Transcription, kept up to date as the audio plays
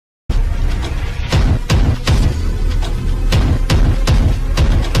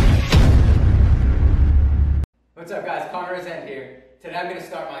Zen here. Today I'm going to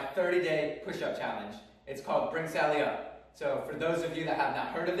start my 30-day push-up challenge. It's called Bring Sally Up. So for those of you that have not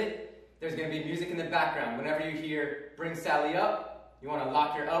heard of it, there's going to be music in the background. Whenever you hear Bring Sally Up, you want to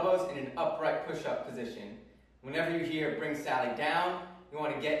lock your elbows in an upright push-up position. Whenever you hear Bring Sally Down, you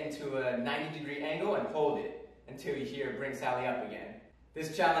want to get into a 90-degree angle and hold it until you hear Bring Sally Up again.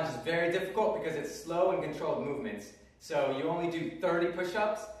 This challenge is very difficult because it's slow and controlled movements. So you only do 30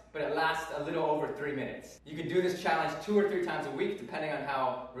 push-ups, but it lasts a little over 3 minutes. You can do this challenge 2 or 3 times a week, depending on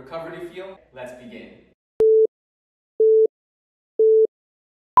how recovered you feel. Let's begin.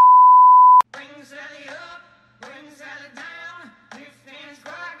 Bring Sally up, bring Sally down, lift and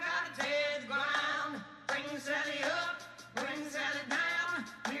squat, gotta take the ground. Bring Sally up, bring Sally down,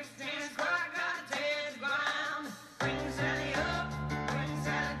 lift and squat, gotta take the ground. Bring Sally up, bring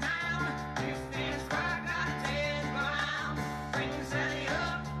Sally down, lift and squat, gotta take the ground. Bring Sally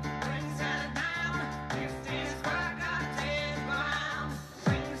up, bring Sally down, lift and squat, gotta take the ground.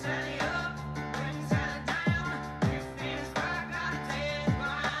 Bring Sally up, bring Sally down, lift and squat, gotta take the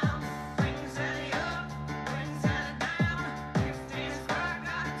ground. Bring Sally up, bring Sally down, lift and squat,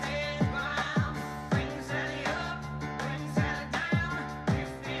 gotta take the ground. Bring Sally up, bring Sally down,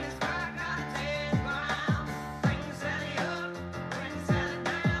 lift and squat, gotta take the ground. Bring Sally up, bring Sally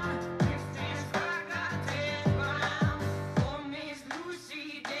down, lift and squat, gotta take the ground. Oh, Miss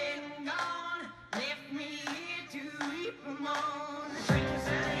Lucy dead and gone, left me here to weep alone. Bring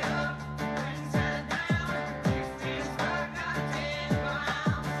Sally up, bring Sally down, lift and squat, gotta take the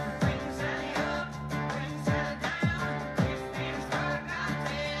ground. Bring Sally up, bring Sally down, lift and squat, gotta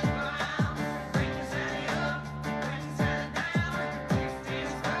take the ground. Bring Sally up, bring Sally down, lift and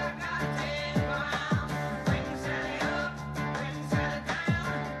squat, gotta take the ground. Bring Sally up, bring Sally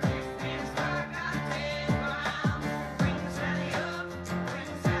down, lift and squat, gotta take the ground. Bring Sally up,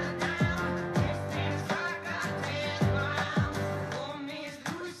 bring Sally down, lift and squat, gotta take the ground. Oh, Miss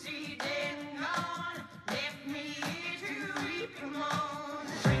Lucy dead and gone, left me here to weep alone.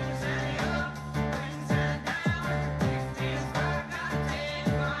 Bring Sally up, bring Sally down, lift and squat, gotta take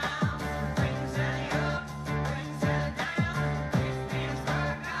the ground. Bring Sally up, bring Sally down, lift and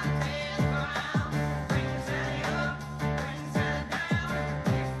squat, gotta take the ground. Bring Sally up, bring Sally down,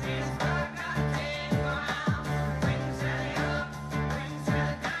 lift and squat, gotta take the ground. Bring Sally up, bring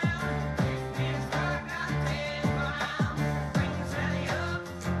Sally down, lift and squat, gotta take the ground. Bring Sally up,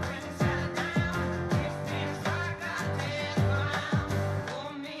 bring Sally down, lift and squat, gotta take the ground.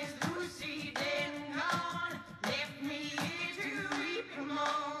 Oh, Miss Lucy dead and gone, left me here to weep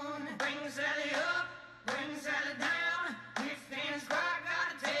alone. Bring Sally up, bring Sally down, lift and squat,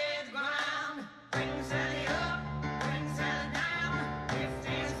 gotta take the ground. Bring Sally up, bring Sally down, lift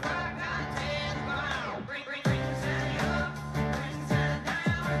and squat, gotta take the ground. Bring Sally up, bring Sally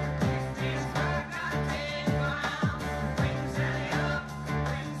down, lift and squat, gotta take the ground. Bring Sally up,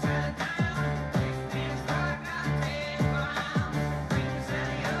 bring Sally down, lift and squat, gotta take the ground. Bring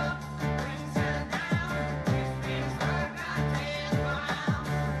Sally up, bring Sally down, lift and squat, gotta take the ground.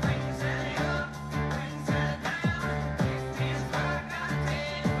 Bring Sally up, bring Sally down, lift and squat, gotta take the ground.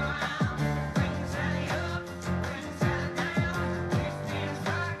 Bring Sally up, bring Sally down, lift and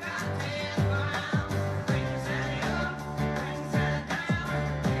squat, gotta take the ground. Bring Sally up, bring Sally down,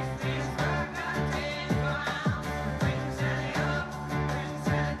 lift and squat, gotta take the ground. Bring Sally up, bring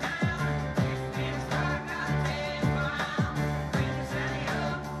Sally down, lift and squat, gotta take the ground. Bring Sally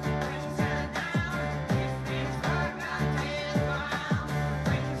up, bring Sally down, lift and squat, gotta take the ground.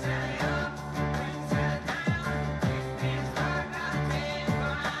 Bring Sally up, bring Sally down, lift and squat, gotta take the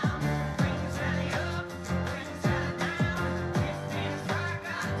ground. Bring Sally up, bring Sally down, lift and squat,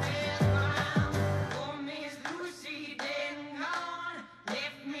 gotta take the ground. Oh, Miss Lucy dead and gone,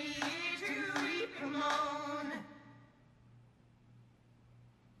 left me here to weep alone.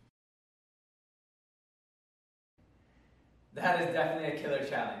 That is definitely a killer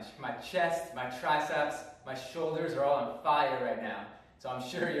challenge. My chest, my triceps, my shoulders are all on fire right now. So I'm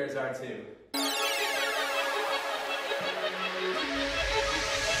sure yours are too.